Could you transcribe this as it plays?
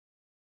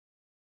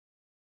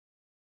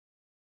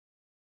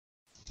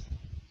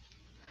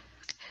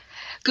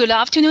Good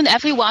afternoon,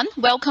 everyone.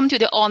 Welcome to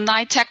the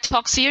online Tech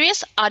Talk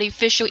series,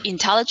 Artificial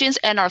Intelligence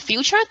and Our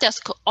Future, that's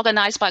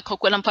organized by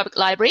Coquitlam Public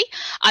Library.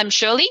 I'm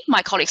Shirley,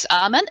 my colleagues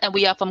Armin, and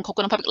we are from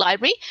Coquitlam Public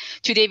Library.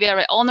 Today, we are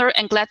very honored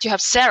and glad to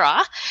have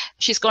Sarah.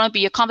 She's going to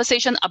be a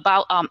conversation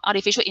about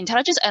artificial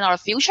intelligence and our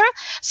future.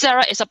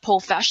 Sarah is a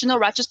professional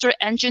registered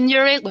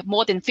engineer with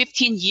more than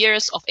 15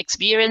 years of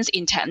experience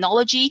in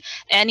technology,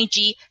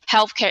 energy,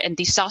 healthcare, and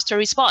disaster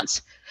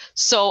response.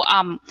 So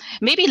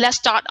maybe let's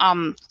start,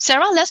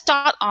 Sarah, let's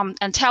start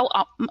and tell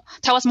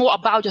us more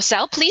about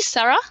yourself, please,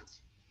 Sarah.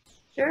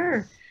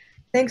 Sure.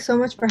 Thanks so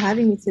much for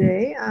having me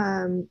today.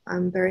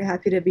 I'm very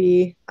happy to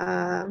be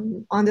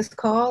on this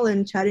call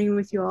and chatting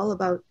with you all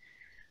about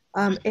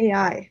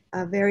AI,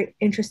 a very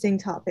interesting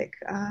topic.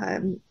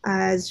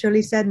 As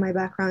Shirley said, my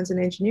background's in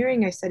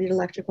engineering. I studied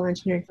electrical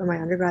engineering for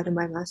my undergrad and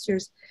my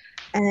master's,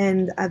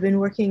 and I've been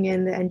working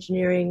in the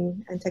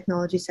engineering and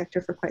technology sector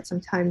for quite some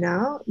time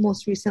now,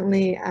 most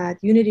recently at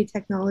Unity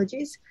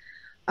Technologies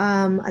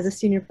as a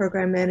senior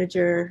program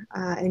manager,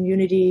 and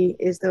Unity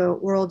is the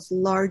world's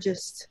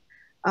largest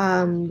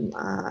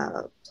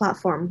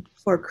platform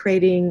for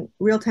creating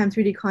real-time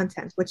 3D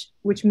content,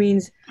 which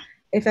means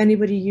if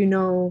anybody you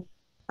know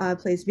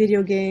plays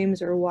video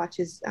games or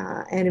watches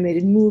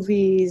animated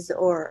movies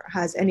or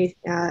has any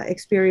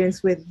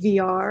experience with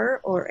VR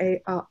or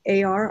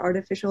AR,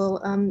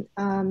 artificial,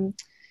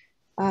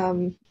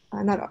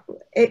 not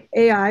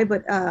AI,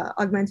 but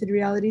augmented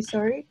reality,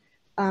 sorry.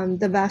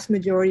 The vast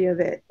majority of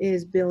it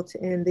is built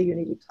in the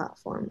Unity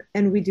platform.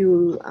 And we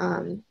do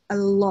a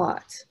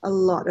lot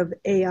of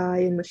AI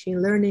and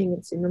machine learning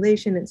and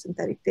simulation and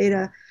synthetic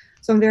data.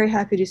 So I'm very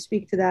happy to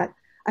speak to that.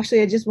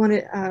 Actually, I just want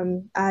to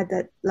add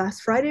that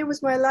last Friday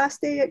was my last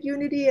day at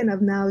Unity, and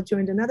I've now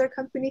joined another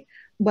company,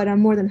 but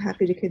I'm more than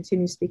happy to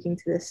continue speaking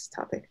to this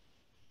topic.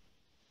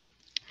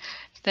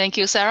 Thank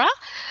you, Sarah.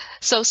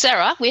 So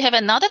Sarah, we have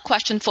another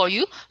question for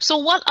you. So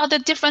what are the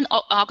different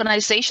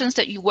organizations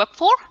that you work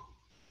for?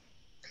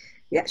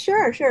 Yeah,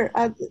 sure.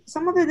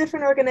 Some of the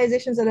different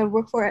organizations that I've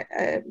worked for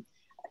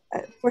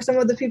some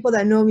of the people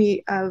that know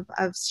me,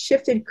 I've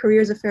shifted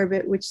careers a fair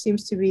bit, which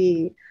seems to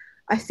be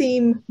a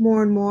theme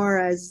more and more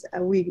as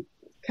we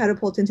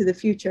catapult into the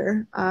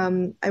future.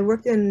 I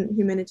worked in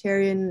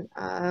humanitarian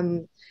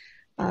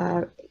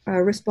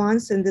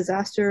response and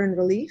disaster and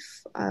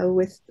relief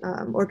with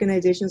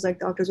organizations like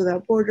Doctors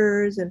Without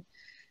Borders and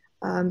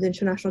the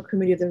International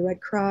Committee of the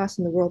Red Cross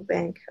and the World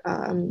Bank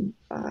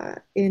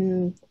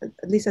in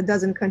at least a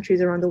dozen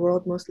countries around the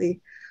world,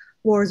 mostly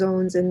war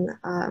zones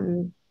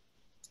and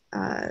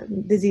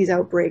disease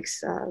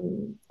outbreaks,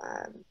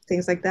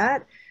 things like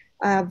that.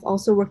 I've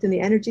also worked in the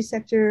energy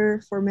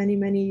sector for many,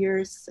 many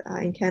years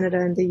in Canada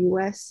and the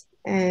US,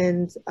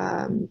 and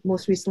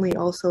most recently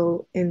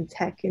also in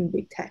tech, in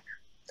big tech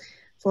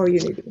for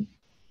Unity.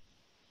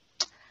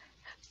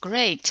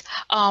 Great.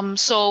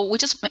 So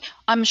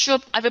I'm sure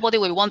everybody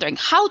will be wondering,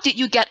 how did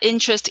you get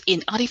interest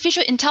in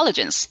artificial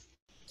intelligence?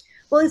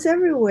 Well, it's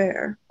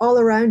everywhere, all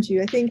around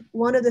you. I think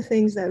one of the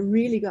things that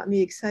really got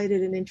me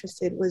excited and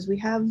interested was we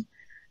have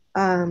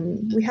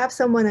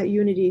someone at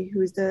Unity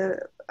who's the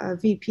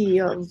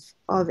VP of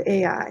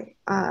AI,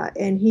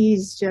 and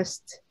he's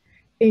just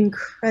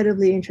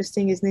incredibly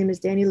interesting. His name is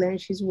Danny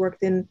Lynch. He's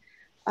worked at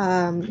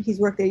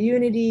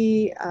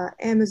Unity,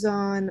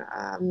 Amazon,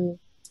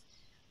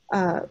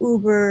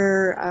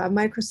 Uber,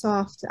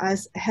 Microsoft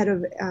as head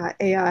of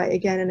AI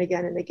again and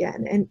again and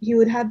again. And he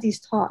would have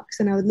these talks,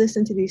 and I would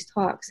listen to these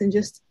talks and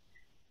just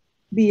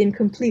be in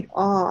complete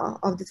awe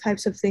of the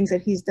types of things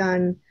that he's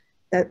done,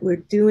 that we're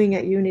doing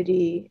at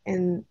Unity,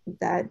 and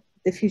that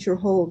the future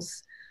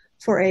holds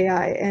for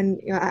AI. And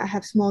I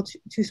have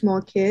two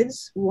small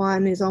kids.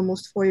 One is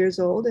almost 4 years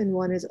old, and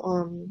one is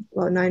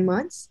about 9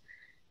 months.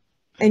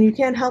 And you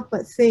can't help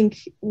but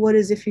think, what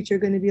is the future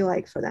going to be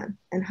like for them?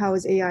 And how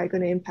is AI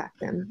going to impact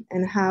them?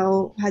 And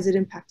how has it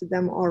impacted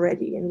them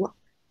already? And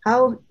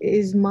how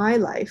is my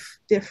life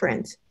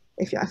different?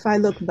 If I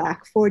look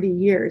back 40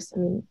 years, I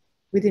mean,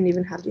 we didn't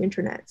even have the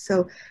internet.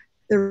 So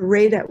the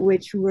rate at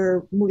which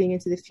we're moving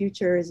into the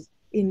future is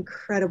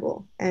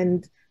incredible.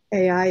 And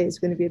AI is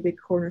going to be a big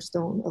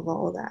cornerstone of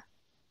all of that.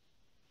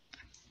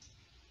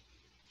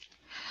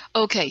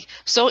 Okay,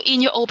 so in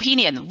your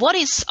opinion, what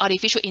is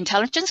artificial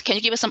intelligence? Can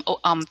you give us some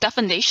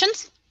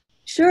definitions?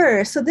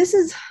 Sure. So this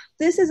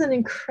is an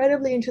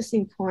incredibly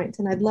interesting point,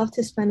 and I'd love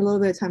to spend a little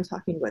bit of time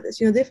talking about this.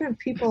 Different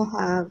people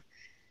have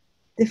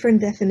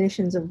different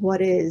definitions of what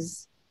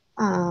is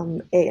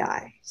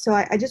AI. So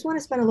I just want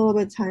to spend a little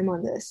bit of time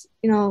on this.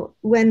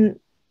 When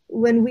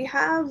we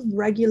have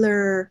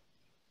regular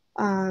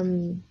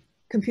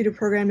computer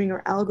programming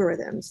or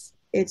algorithms,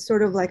 it's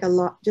sort of like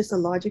just a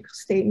logical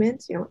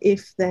statement,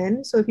 if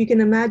then. So if you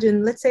can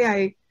imagine, let's say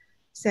I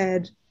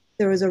said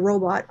there was a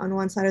robot on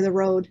one side of the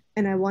road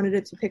and I wanted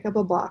it to pick up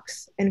a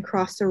box and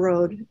cross the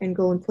road and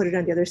go and put it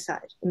on the other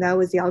side. And that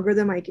was the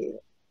algorithm I gave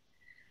it.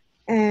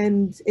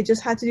 And it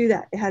just had to do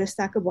that. It had a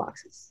stack of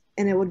boxes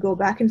and it would go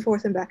back and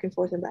forth and back and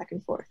forth and back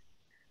and forth.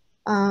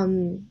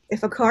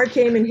 If a car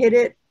came and hit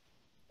it,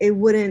 it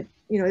wouldn't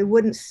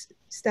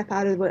step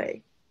out of the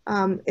way.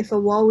 If a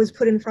wall was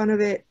put in front of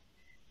it,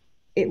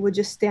 it would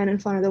just stand in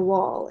front of the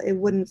wall. It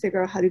wouldn't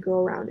figure out how to go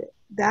around it.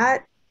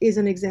 That is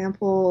an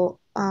example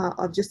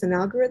of just an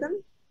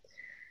algorithm.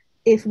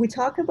 If we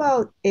talk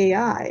about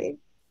AI,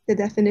 the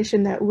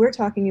definition that we're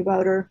talking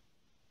about, or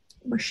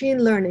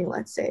machine learning,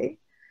 let's say,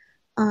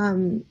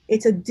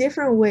 it's a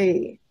different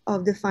way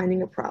of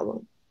defining a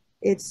problem.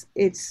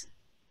 It's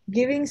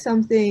giving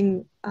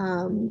something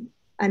an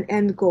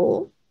end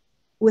goal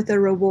with a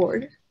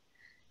reward,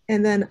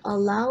 and then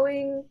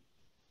allowing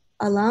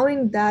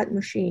that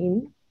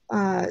machine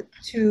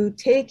to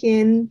take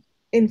in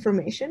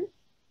information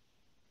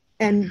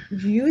and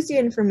use the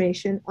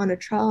information on a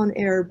trial and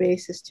error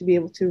basis to be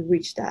able to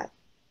reach that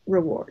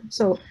reward.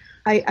 So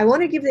I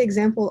want to give the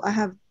example. I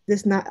have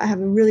a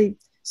really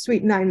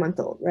sweet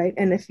 9-month-old, right?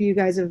 And if you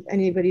guys have,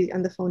 anybody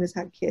on the phone has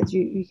had kids,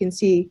 you can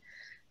see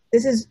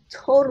this is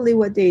totally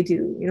what they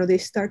do. You know, they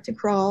start to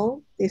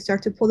crawl, they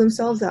start to pull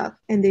themselves up,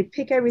 and they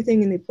pick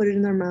everything and they put it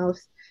in their mouth.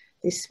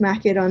 They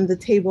smack it on the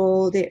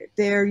table.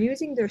 They're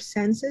using their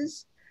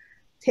senses,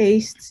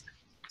 taste,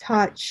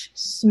 touch,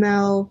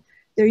 smell.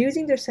 They're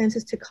using their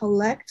senses to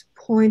collect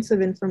points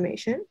of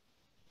information.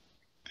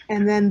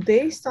 And then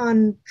based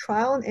on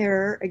trial and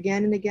error,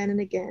 again and again and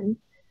again,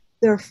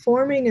 they're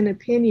forming an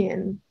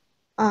opinion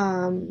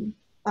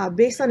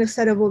based on a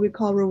set of what we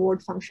call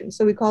reward functions.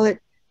 So we call it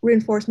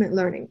reinforcement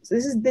learning. So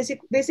this is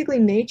basically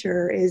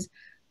nature is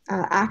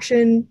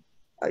action.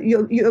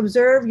 You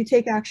observe, you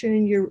take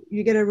action,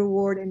 you get a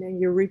reward, and then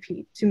you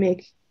repeat to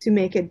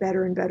make it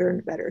better and better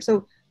and better.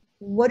 So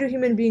what do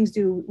human beings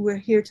do? We're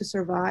here to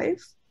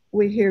survive.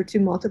 We're here to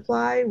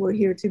multiply. We're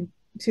here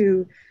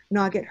to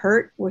not get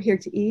hurt. We're here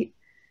to eat.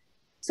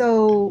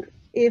 So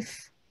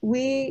if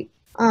we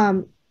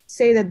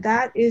say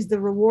that is the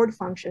reward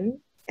function,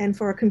 and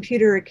for a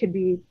computer, it could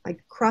be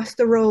like cross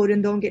the road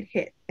and don't get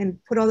hit and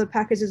put all the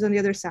packages on the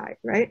other side,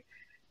 right?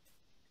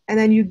 And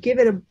then you give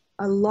it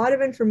a lot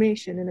of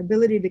information and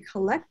ability to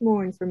collect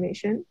more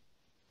information,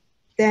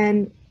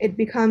 then it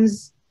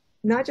becomes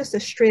not just a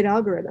straight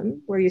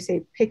algorithm where you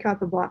say, pick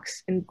up a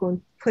box and go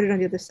and put it on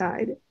the other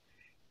side.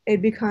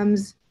 It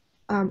becomes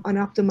an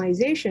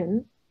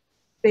optimization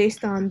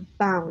based on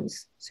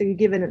bounds. So you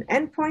give it an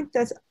endpoint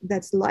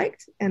that's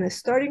liked and a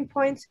starting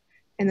point,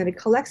 and then it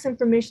collects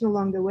information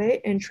along the way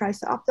and tries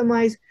to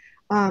optimize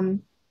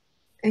and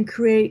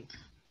create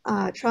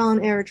trial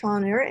and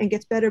error, and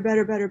gets better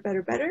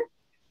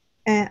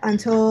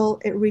until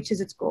it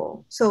reaches its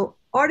goal. So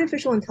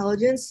artificial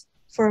intelligence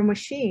for a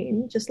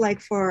machine, just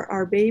like for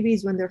our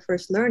babies when they're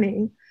first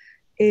learning,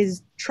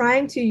 is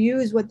trying to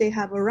use what they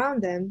have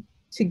around them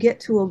to get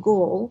to a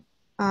goal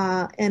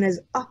and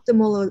as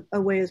optimal a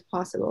way as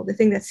possible. The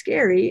thing that's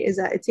scary is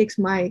that it takes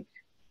my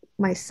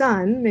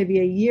son maybe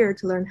a year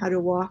to learn how to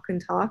walk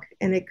and talk,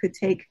 and it could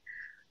take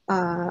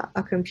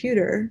a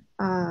computer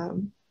a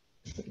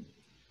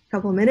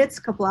couple minutes,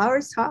 couple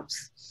hours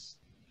tops.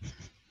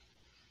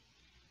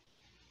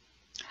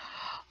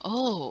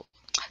 Oh,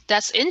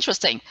 that's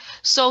interesting.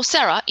 So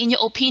Sarah, in your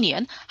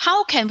opinion,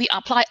 how can we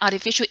apply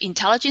artificial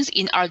intelligence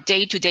in our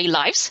day-to-day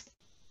lives?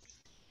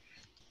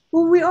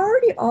 Well, we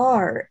already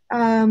are.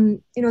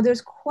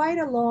 There's quite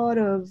a lot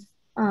of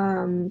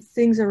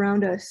things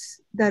around us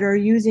that are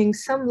using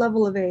some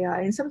level of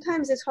AI, and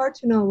sometimes it's hard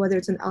to know whether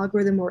it's an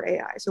algorithm or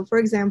AI. So for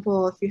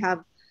example, if you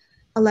have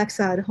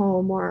Alexa at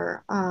home,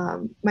 or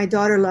my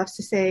daughter loves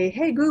to say,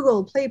 hey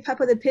Google, play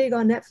Peppa the Pig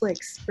on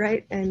Netflix,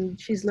 right? And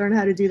she's learned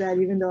how to do that,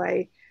 even though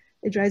it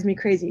drives me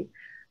crazy.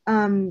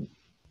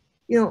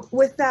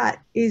 With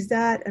that, is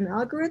that an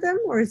algorithm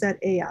or is that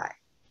AI,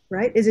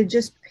 right? Is it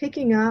just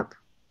picking up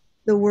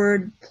the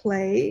word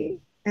play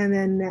and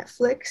then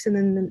Netflix and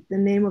then the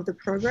name of the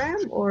program,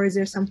 or is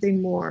there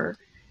something more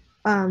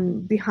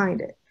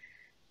behind it?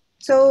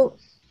 So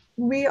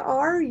we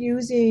are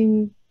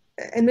using,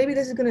 and maybe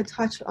this is going to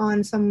touch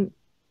on some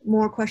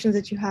more questions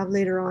that you have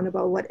later on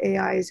about what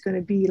AI is going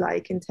to be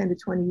like in 10 to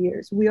 20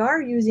 years. We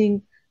are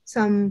using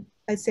some,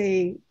 I'd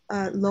say,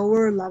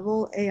 lower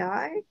level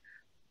AI,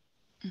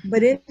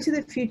 but into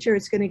the future,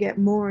 it's going to get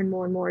more and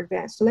more and more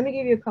advanced. So let me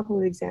give you a couple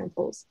of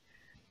examples.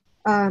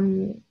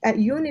 At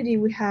Unity,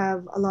 we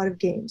have a lot of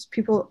games.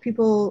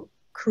 People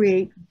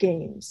create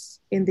games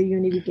in the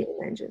Unity game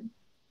engine.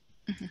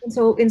 And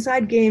so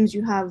inside games,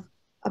 you have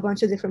a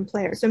bunch of different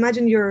players. So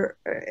imagine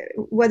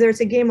whether it's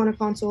a game on a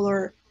console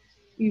or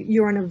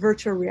you're in a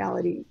virtual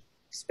reality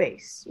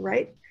space,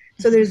 right?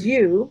 So there's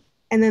you,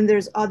 and then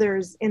there's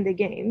others in the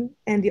game,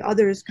 and the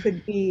others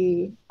could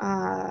be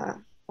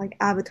like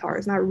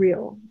avatars, not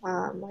real,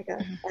 like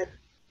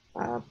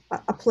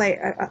a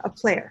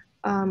player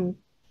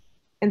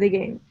in the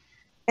game.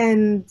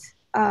 And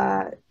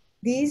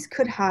these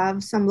could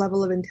have some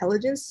level of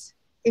intelligence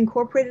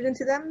incorporated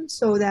into them,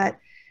 so that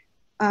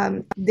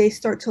they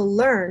start to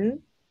learn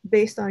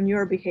based on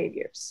your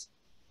behaviors,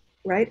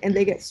 right? And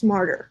they get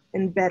smarter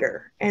and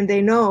better, and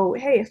they know,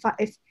 hey,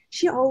 if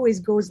she always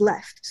goes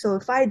left, so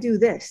if I do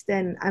this,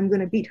 then I'm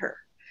going to beat her,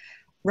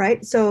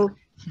 right? So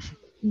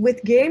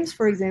with games,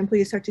 for example,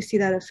 you start to see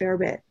that a fair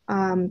bit.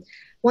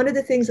 One of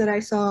the things that I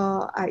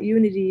saw at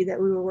Unity that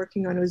we were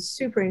working on was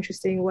super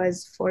interesting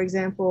was, for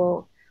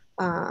example,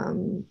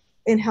 in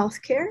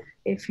healthcare,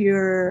 if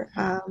you're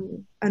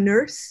a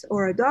nurse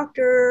or a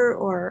doctor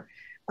or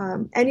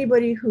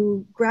anybody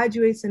who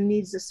graduates and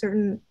needs a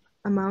certain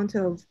amount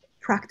of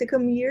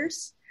practicum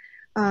years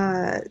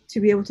to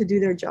be able to do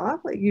their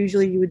job, like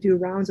usually you would do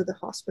rounds of the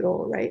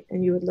hospital, right?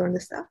 And you would learn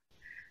the stuff.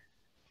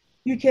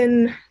 You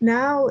can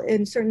now,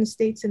 in certain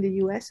states in the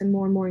US and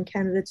more in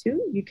Canada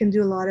too, you can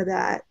do a lot of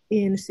that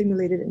in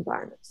simulated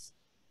environments.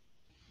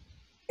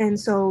 And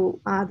so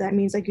that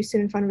means like you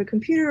sit in front of a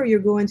computer or you're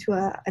going to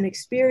an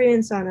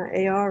experience on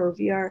an AR or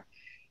VR,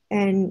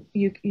 and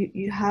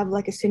you have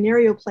like a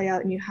scenario play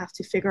out and you have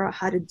to figure out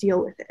how to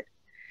deal with it.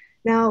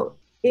 Now,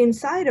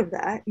 inside of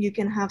that, you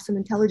can have some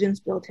intelligence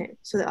built in.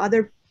 So the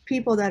other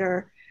people that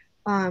are,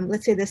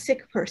 let's say the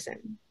sick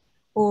person,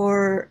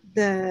 or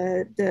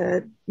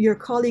your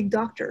colleague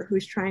doctor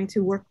who's trying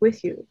to work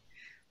with you,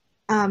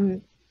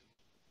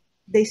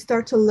 they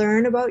start to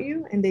learn about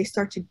you and they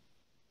start to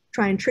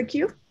try and trick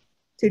you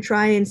to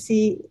try and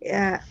see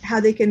how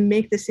they can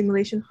make the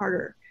simulation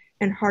harder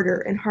and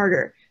harder and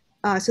harder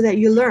so that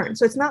you learn.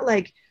 So it's not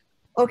like,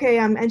 okay,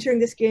 I'm entering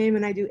this game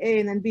and I do A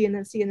and then B and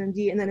then C and then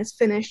D and then it's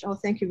finished. Oh,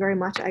 thank you very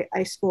much.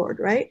 I scored,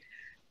 right?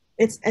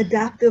 It's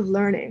adaptive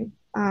learning.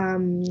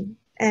 And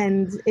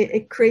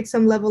it creates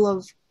some level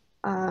of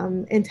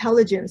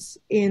intelligence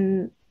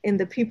in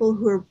the people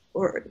who are,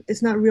 or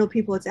it's not real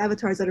people, it's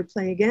avatars that are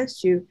playing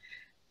against you,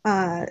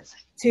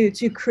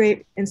 to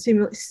create and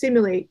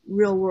simulate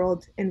real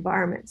world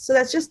environments. So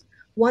that's just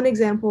one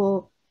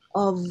example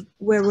of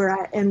where we're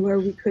at and where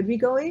we could be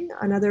going.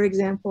 Another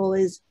example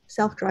is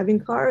self-driving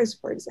cars,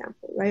 for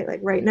example, right? Like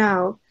right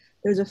now,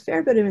 there's a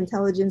fair bit of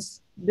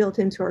intelligence built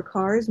into our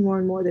cars. More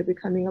and more, they're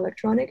becoming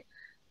electronic.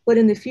 But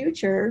in the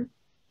future,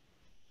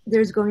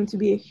 there's going to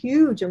be a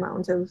huge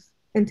amount of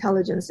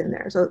intelligence in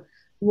there. So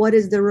what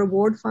is the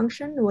reward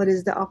function? What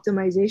is the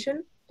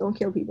optimization? Don't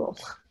kill people,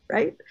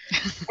 right?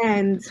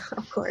 And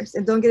of course,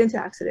 and don't get into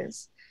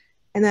accidents.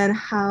 And then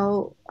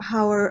how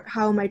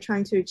am I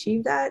trying to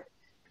achieve that?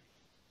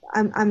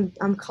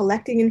 I'm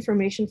collecting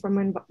information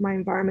from my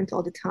environment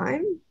all the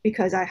time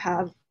because I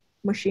have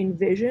machine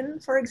vision,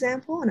 for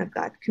example, and I've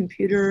got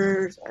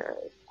computers,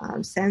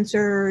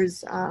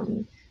 sensors,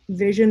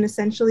 vision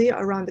essentially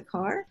around the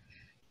car.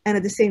 And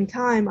at the same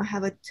time, I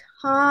have a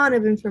ton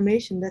of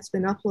information that's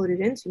been uploaded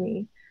into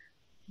me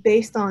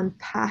based on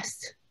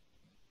past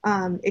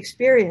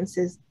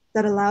experiences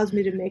that allows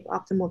me to make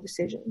optimal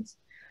decisions.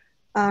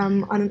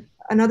 On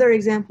another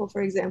example,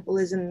 for example,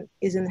 is in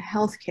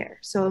healthcare.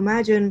 So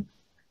imagine,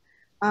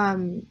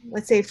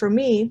 let's say for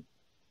me,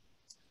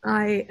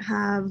 I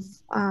have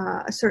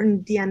a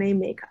certain DNA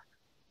makeup,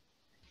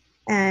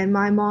 and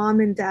my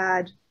mom and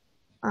dad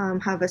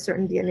have a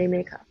certain DNA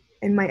makeup,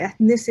 and my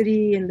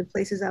ethnicity and the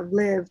places I've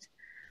lived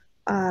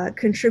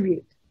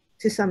contribute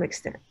to some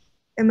extent.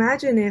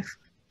 Imagine if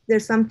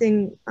there's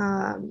something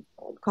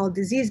called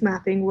disease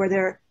mapping, where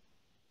they're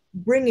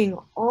bringing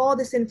all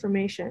this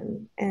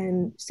information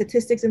and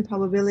statistics and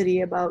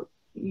probability about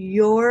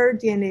your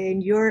DNA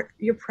and your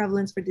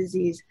prevalence for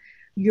disease,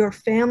 your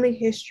family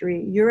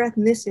history, your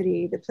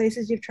ethnicity, the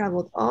places you've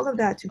traveled, all of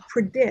that to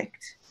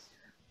predict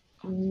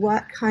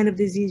what kind of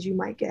disease you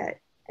might get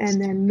and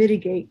then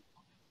mitigate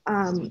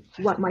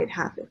what might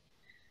happen.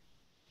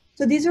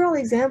 So these are all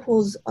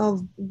examples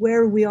of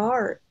where we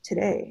are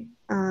today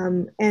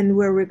and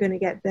where we're going to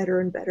get better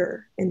and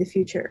better in the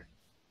future.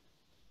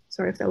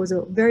 Sorry if that was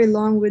a very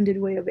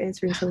long-winded way of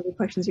answering some of the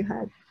questions you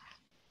had.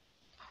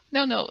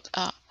 No.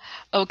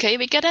 Okay,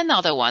 we get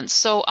another one.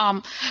 So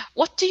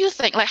what do you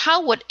think, like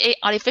how would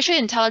artificial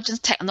intelligence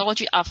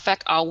technology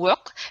affect our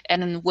work,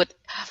 and would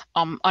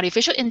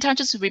artificial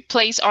intelligence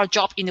replace our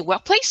job in the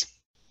workplace?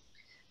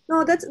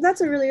 No,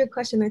 that's a really good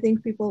question. I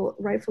think people,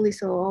 rightfully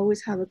so,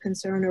 always have a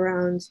concern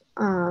around,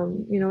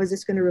 is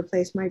this going to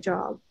replace my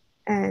job?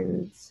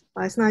 And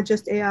it's not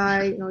just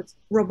AI, it's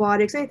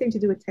robotics, anything to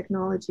do with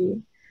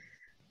technology.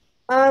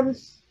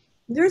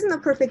 There isn't a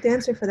perfect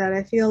answer for that.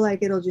 I feel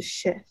like it'll just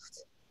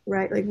shift,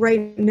 right? Like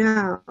right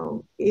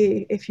now,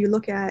 if you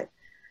look at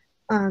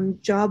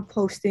job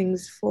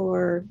postings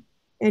for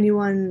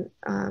anyone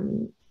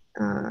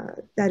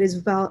that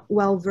is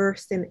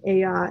well-versed in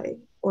AI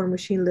or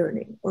machine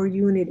learning or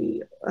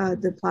Unity,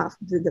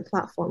 the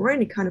platform, or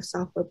any kind of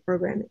software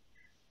programming,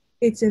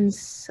 it's in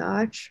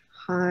such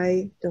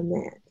high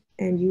demand.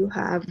 And you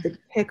have the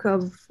pick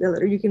of,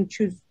 you can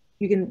choose,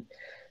 you can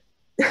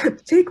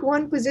take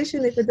one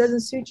position. If it doesn't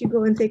suit you,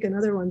 go and take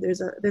another one.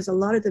 There's a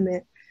lot of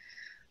demand.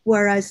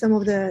 Whereas some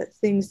of the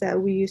things that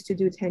we used to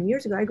do 10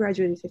 years ago, I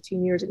graduated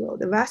 15 years ago,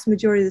 the vast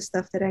majority of the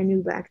stuff that I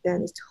knew back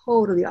then is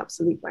totally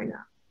obsolete by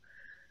now.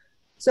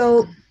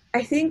 So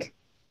I think,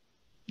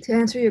 to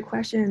answer your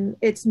question,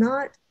 it's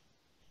not,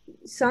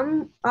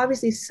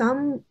 obviously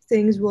some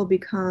things will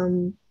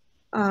become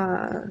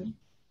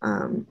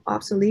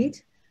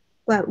obsolete,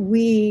 but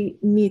we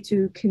need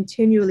to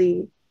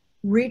continually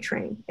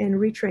retrain.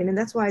 And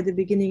that's why at the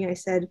beginning I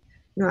said,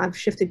 you know, I've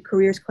shifted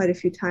careers quite a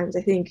few times.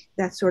 I think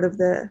that's sort of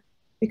the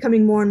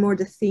becoming more and more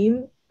the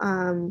theme.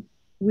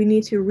 We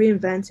need to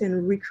reinvent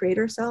and recreate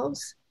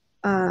ourselves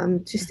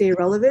to stay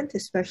relevant,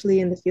 especially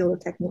in the field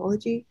of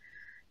technology,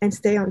 and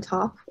stay on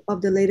top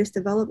of the latest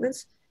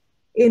developments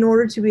in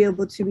order to be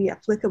able to be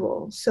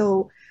applicable.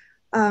 So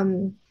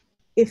um,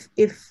 if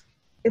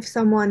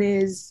someone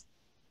is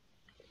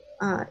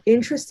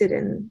interested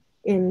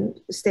in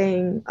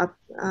staying up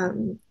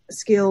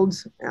skilled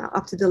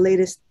up to the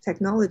latest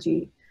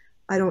technology,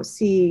 I don't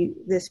see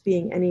this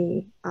being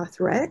any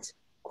threat.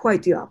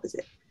 Quite the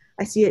opposite.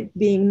 I see it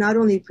being not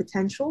only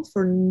potential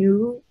for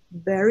new,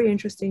 very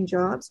interesting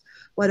jobs,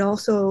 but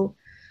also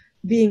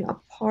being a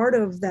part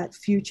of that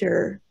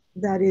future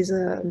that is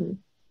a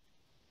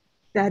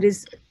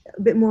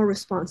bit more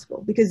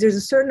responsible, because there's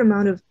a certain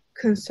amount of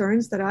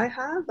concerns that I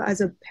have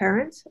as a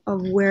parent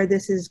of where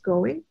this is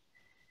going,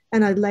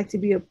 and I'd like to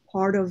be a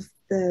part of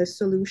the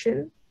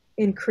solution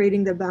in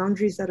creating the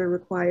boundaries that are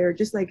required.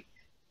 Just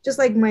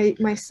like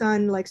my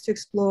son likes to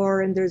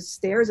explore, and there's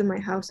stairs in my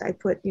house, I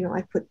put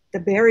the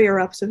barrier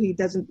up so he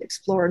doesn't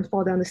explore and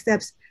fall down the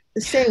steps.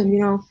 The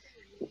same,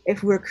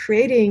 if we're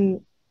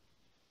creating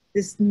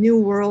this new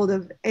world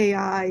of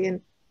AI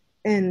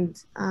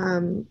and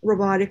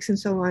robotics and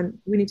so on,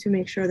 we need to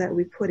make sure that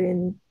we put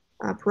in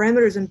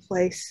parameters in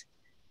place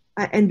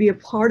and be a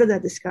part of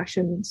that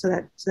discussion, so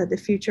that the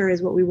future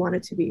is what we want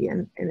it to be,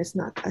 and it's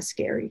not as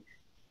scary.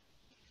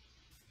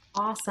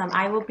 Awesome.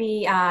 I will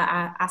be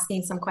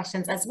asking some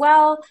questions as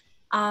well.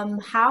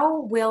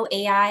 How will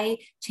AI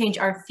change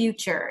our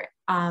future?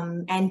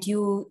 And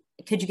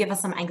could you give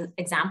us some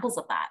examples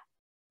of that?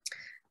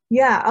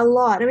 Yeah, a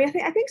lot. I mean,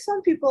 I think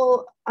some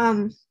people,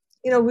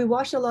 we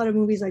watched a lot of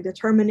movies like The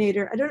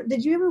Terminator.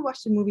 Did you ever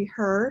watch the movie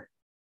Her?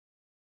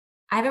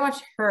 I haven't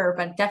watched Her,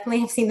 but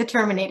definitely have seen The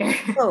Terminator.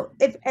 So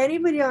if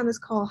anybody on this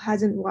call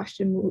hasn't watched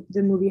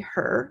the movie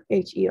Her,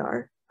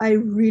 Her, I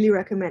really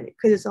recommend it,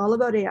 because it's all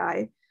about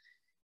AI.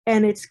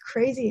 And it's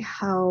crazy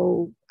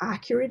how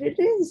accurate it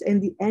is.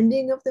 And the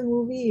ending of the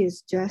movie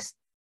is just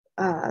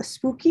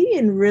spooky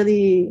and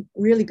really,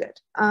 really good.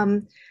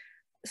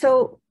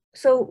 So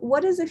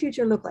what does the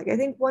future look like? I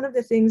think one of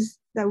the things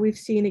that we've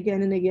seen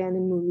again and again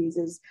in movies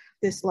is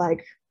this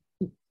like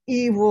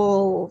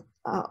evil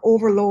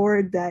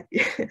overlord that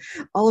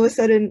all of a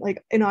sudden,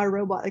 like in our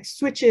robot, like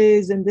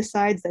switches and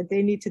decides that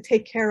they need to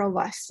take care of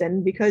us.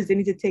 And because they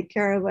need to take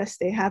care of us,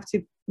 they have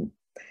to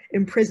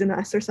imprison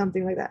us or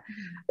something like that.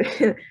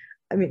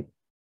 I mean,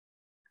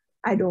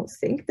 I don't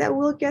think that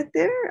we'll get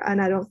there,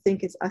 and I don't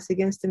think it's us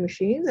against the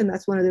machines. And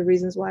that's one of the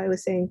reasons why I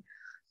was saying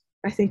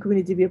I think we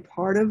need to be a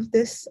part of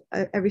this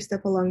every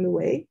step along the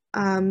way.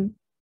 And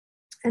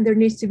there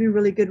needs to be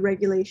really good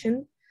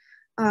regulation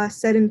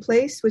set in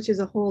place, which is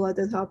a whole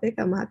other topic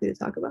I'm happy to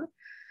talk about.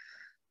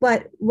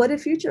 But what the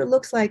future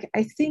looks like,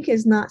 I think,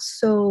 is not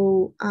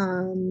so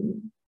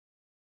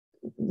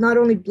not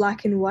only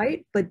black and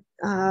white, but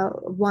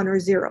 1 or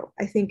 0.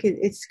 I think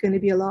it's going to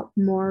be a lot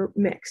more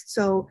mixed.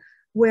 So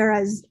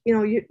whereas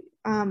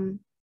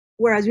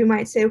whereas we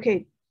might say,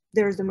 okay,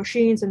 there's the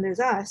machines and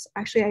there's us,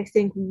 actually I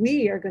think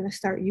we are going to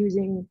start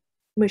using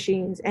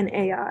machines and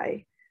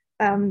AI.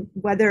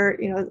 Whether,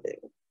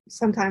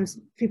 sometimes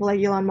people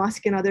like Elon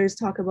Musk and others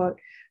talk about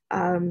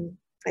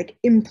like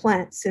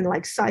implants and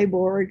like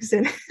cyborgs,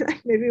 and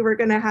maybe we're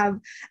going to have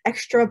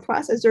extra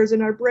processors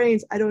in our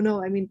brains. I don't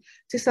know. I mean,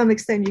 to some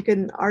extent you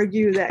can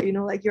argue that,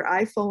 like your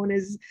iPhone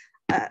is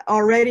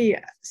already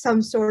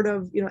some sort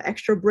of,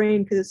 extra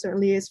brain, because it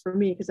certainly is for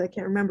me, because I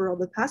can't remember all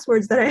the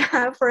passwords that I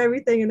have for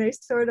everything, and I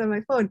store it on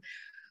my phone.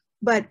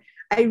 But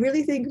I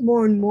really think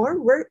more and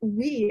more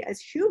we as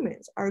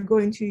humans are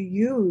going to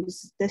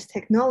use this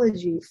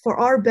technology for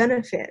our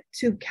benefit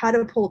to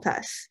catapult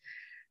us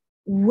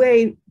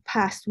way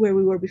past where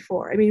we were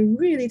before. I mean,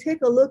 really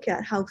take a look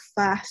at how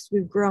fast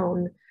we've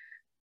grown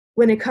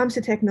when it comes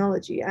to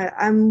technology.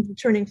 I'm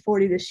turning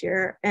 40 this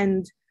year,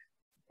 and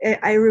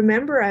I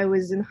remember I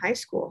was in high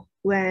school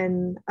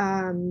when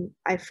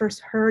I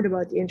first heard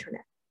about the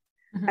internet.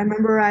 Mm-hmm. I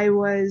remember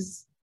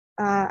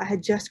I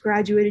had just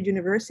graduated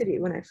university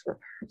when I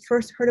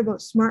first heard about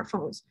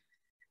smartphones.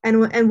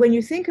 And when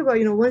you think about,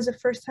 when's the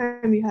first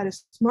time you had a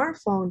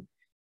smartphone,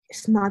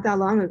 it's not that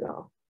long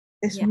ago.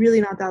 It's really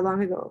not that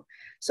long ago.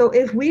 So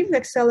if we've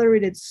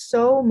accelerated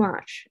so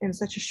much in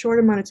such a short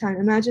amount of time,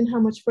 imagine how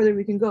much further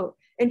we can go.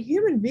 And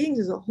human beings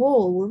as a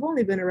whole, we've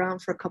only been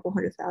around for a couple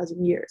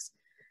 100,000 years.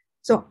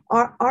 So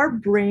our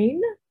brain,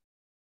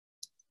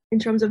 in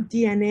terms of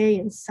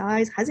DNA and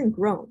size, hasn't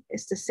grown.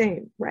 It's the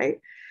same, right?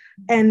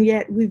 And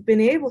yet we've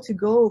been able to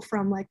go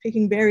from like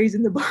picking berries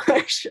in the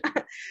bush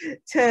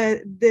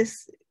to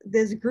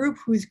this group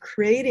who's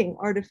creating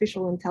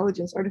artificial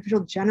intelligence,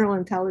 artificial general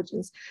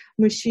intelligence,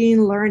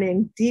 machine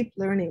learning, deep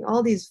learning,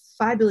 all these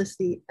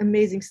fabulously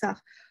amazing stuff,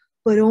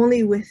 but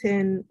only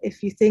within,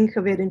 if you think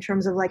of it in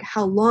terms of like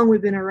how long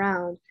we've been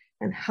around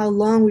and how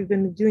long we've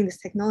been doing this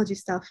technology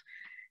stuff,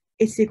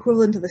 it's the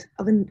equivalent of a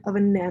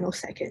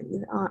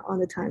nanosecond on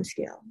the time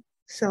scale.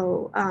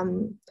 So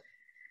I'm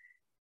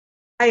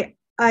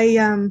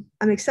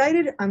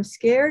excited, I'm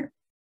scared,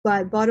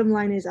 but bottom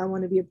line is I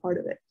want to be a part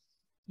of it.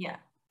 Yeah.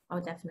 Oh,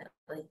 definitely.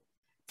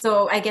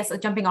 So I guess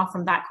jumping off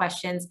from that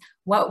questions,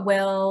 what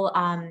will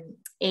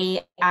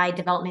AI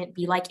development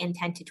be like in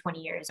 10 to 20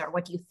 years? Or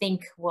what do you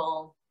think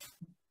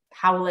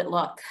how will it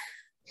look?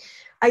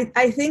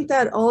 I think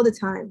that all the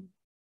time,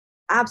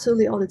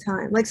 absolutely all the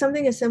time. Like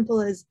something as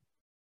simple as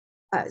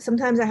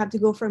sometimes I have to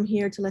go from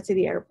here to, let's say,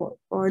 the airport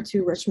or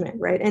to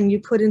Richmond, right? And you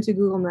put into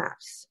Google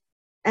Maps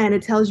and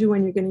it tells you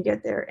when you're going to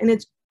get there. And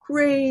it's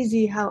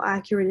crazy how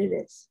accurate it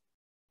is,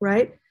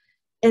 right?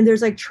 And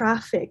there's like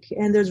traffic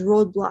and there's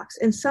roadblocks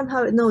and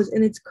somehow it knows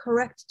and it's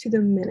correct to the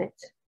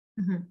minute.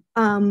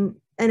 And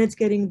it's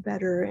getting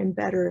better and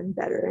better and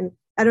better. And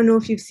I don't know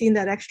if you've seen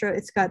that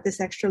it's got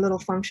this extra little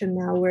function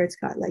now where it's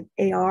got like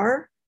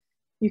AR.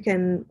 You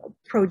can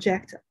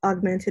project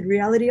augmented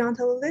reality on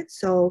top of it.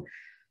 So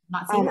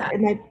not seen that.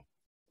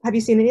 Have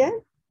you seen it yet?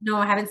 No,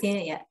 I haven't seen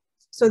it yet.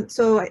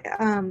 So I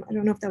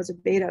don't know if that was a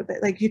beta,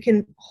 but like you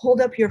can hold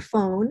up your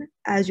phone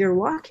as you're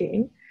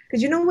walking.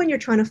 Because you know when you're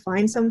trying to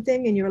find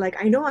something and you're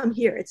like, I know I'm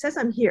here. It says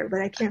I'm here,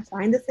 but I can't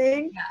find the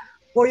thing. Yeah.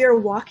 Or you're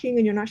walking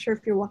and you're not sure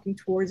if you're walking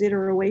towards it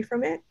or away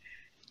from it.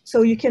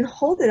 So you can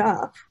hold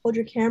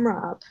your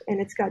camera up,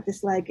 and it's got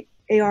this like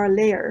AR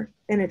layer,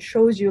 and it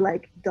shows you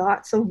like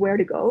dots of where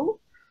to go.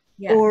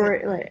 Yeah.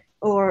 Or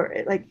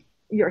like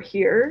you're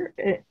here.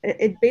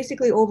 It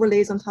basically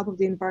overlays on top of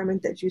the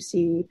environment that you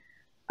see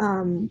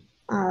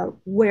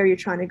where you're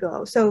trying to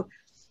go. So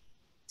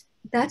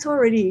that's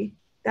already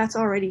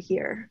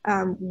here.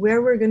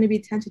 Where we're going to be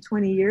 10 to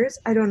 20 years,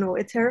 I don't know.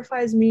 It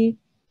terrifies me,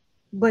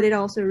 but it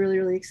also really,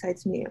 really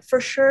excites me.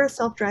 For sure,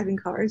 self-driving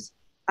cars,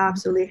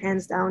 absolutely,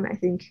 hands down. I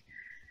think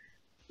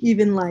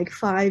even like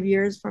 5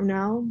 years from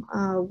now,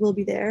 we'll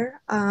be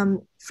there.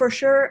 For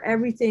sure,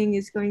 everything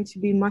is going to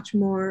be much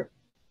more,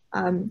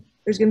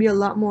 there's going to be a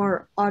lot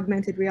more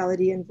augmented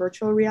reality and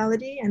virtual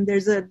reality. And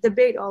there's a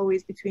debate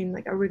always between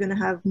like, are we going to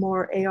have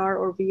more AR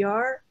or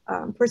VR?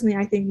 Personally,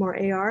 I think more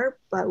AR,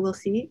 but we'll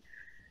see.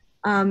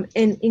 And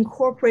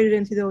incorporated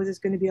into those is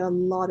going to be a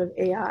lot of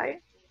AI.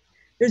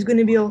 There's going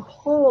to be a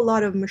whole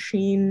lot of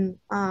machine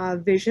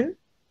vision,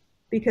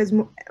 because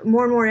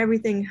more and more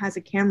everything has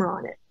a camera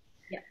on it.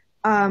 Yeah.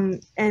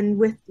 And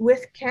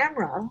with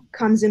camera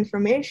comes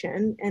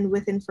information, and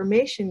with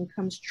information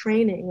comes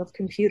training of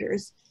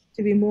computers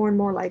to be more and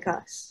more like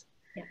us.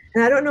 Yeah.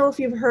 And I don't know if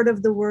you've heard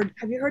of the word,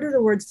 have you heard of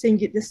the word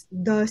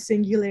the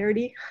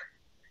singularity?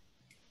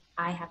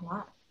 I have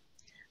not.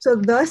 So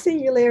the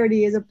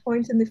singularity is a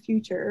point in the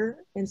future,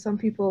 and some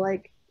people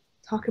like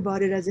talk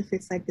about it as if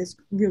it's like this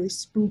really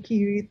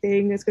spooky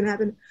thing that's going to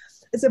happen.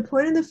 It's a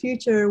point in the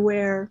future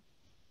where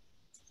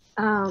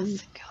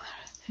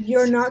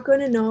you're not going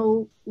to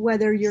know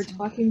whether you're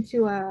talking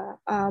to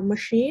a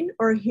machine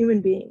or a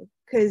human being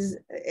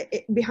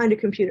behind a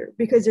computer,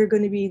 because they're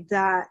going to be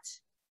that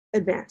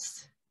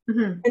advanced.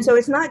 Mm-hmm. And so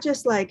it's not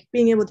just like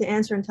being able to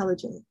answer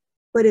intelligently,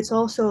 but it's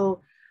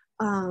also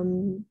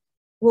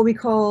what we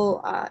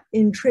call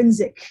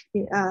intrinsic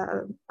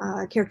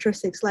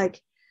characteristics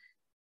like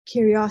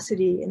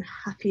curiosity and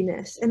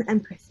happiness and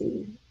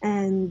empathy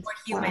and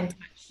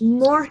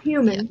more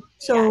human. Yeah.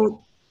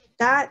 So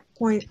that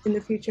point in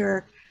the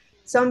future,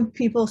 some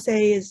people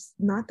say is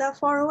not that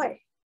far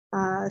away.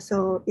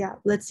 So yeah,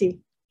 let's see.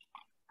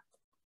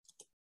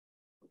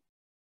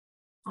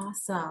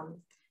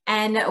 Awesome.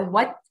 And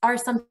what are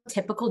some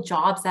typical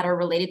jobs that are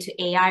related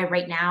to AI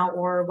right now,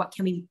 or what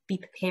can we be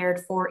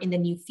prepared for in the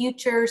near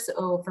future?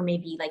 So for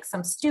maybe like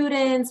some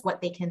students,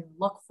 what they can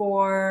look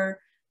for,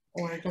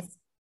 or just...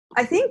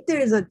 I think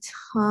there's a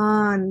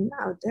ton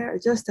out there,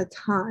 just a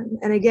ton.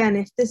 And again,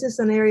 if this is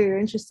an area you're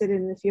interested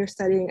in, if you're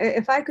studying,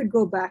 if I could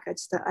go back,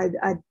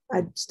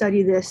 I'd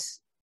study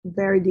this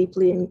very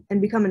deeply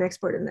and become an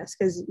expert in this,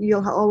 because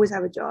you'll always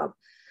have a job.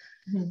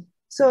 Mm-hmm.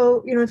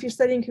 So, you know, if you're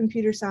studying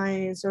computer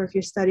science, or if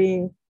you're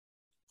studying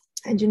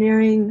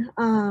engineering,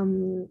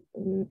 in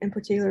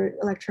particular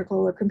electrical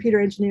or computer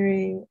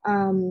engineering,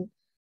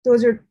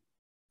 those are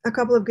a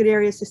couple of good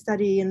areas to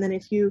study. And then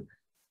if you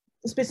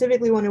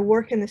specifically want to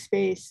work in the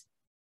space,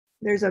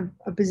 there's a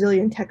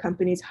bazillion tech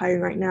companies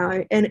hiring right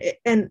now.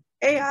 And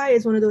AI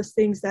is one of those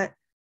things that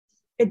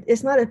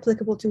it's not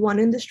applicable to one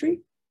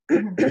industry.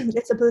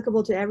 It's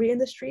applicable to every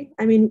industry.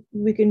 I mean,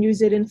 we can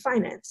use it in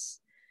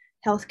finance,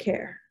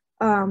 healthcare,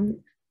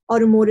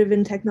 automotive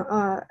and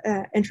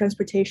and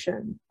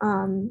transportation,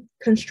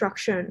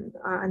 construction,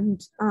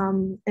 and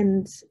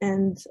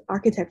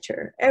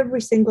architecture. Every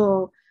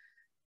single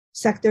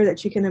sector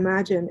that you can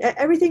imagine.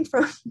 Everything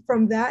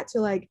from that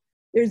to like,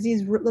 there's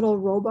these little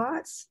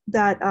robots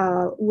that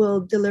will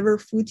deliver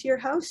food to your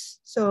house.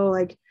 So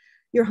like,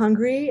 you're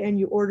hungry and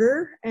you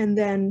order, and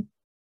then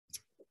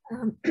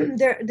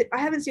I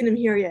haven't seen them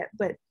here yet,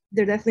 but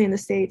they're definitely in the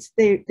States.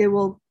 They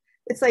will.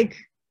 It's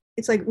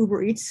like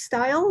Uber Eats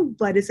style,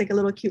 but it's like a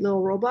little cute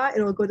little robot.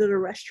 It'll go to the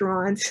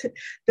restaurant,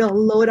 they'll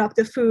load up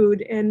the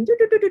food, and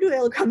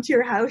it'll come to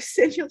your house,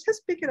 and you'll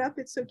just pick it up.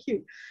 It's so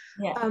cute.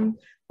 Yeah.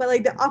 But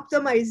like the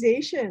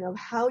optimization of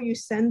how you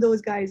send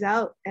those guys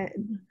out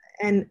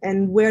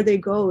and where they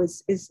go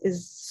is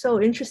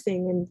so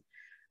interesting.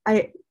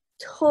 And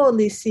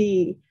totally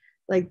see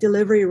like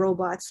delivery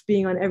robots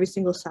being on every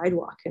single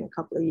sidewalk in a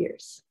couple of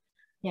years.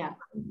 Yeah,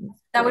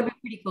 that would be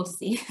pretty cool to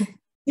see.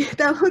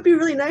 That would be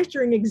really nice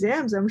during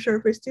exams, I'm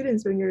sure, for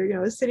students when you're, you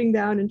know, sitting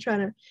down and trying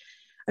to.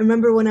 I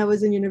remember when I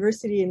was in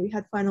university and we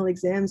had final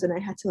exams and I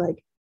had to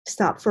like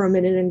stop for a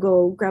minute and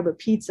go grab a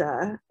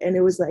pizza, and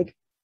it was like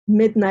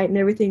midnight and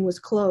everything was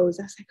closed.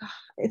 I was like, oh,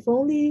 if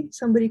only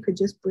somebody could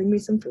just bring me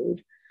some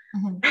food.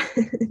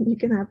 You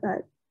can have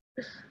that.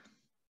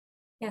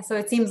 Yeah, so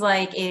it seems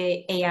like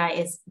AI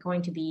is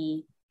going to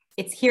be,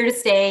 it's here to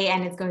stay,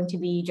 and it's going to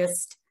be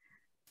just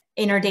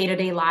in our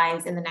day-to-day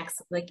lives in the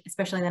next, like,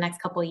 especially in the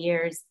next couple of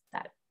years,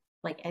 that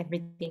like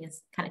everything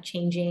is kind of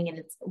changing, and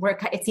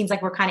it seems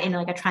like we're kind of in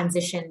like a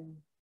transition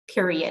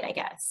period, I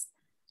guess.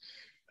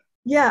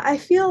 Yeah, I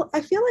feel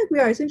like we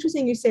are. It's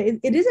interesting you say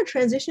it is a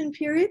transition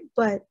period,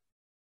 but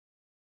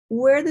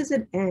where does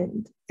it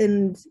end?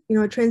 And you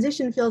know, a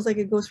transition feels like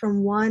it goes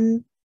from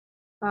one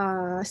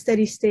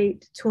steady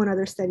state to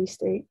another steady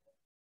state.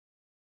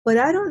 But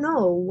I don't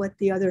know what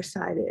the other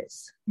side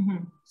is.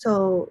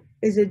 So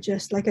is it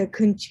just like a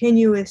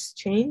continuous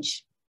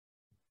change?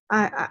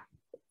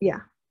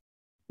 Yeah,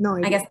 no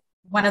idea. I guess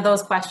one of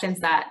those questions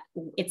that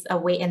it's a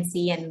wait and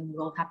see, and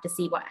we'll have to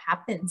see what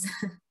happens.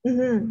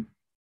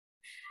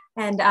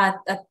 And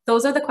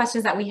those are the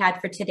questions that we had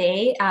for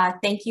today.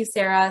 Thank you,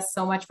 Sarah,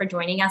 so much for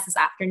joining us this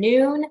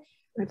afternoon.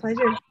 My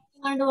pleasure. I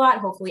learned a lot.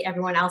 Hopefully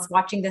everyone else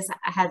watching this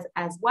has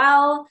as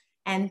well.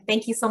 And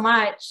thank you so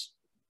much.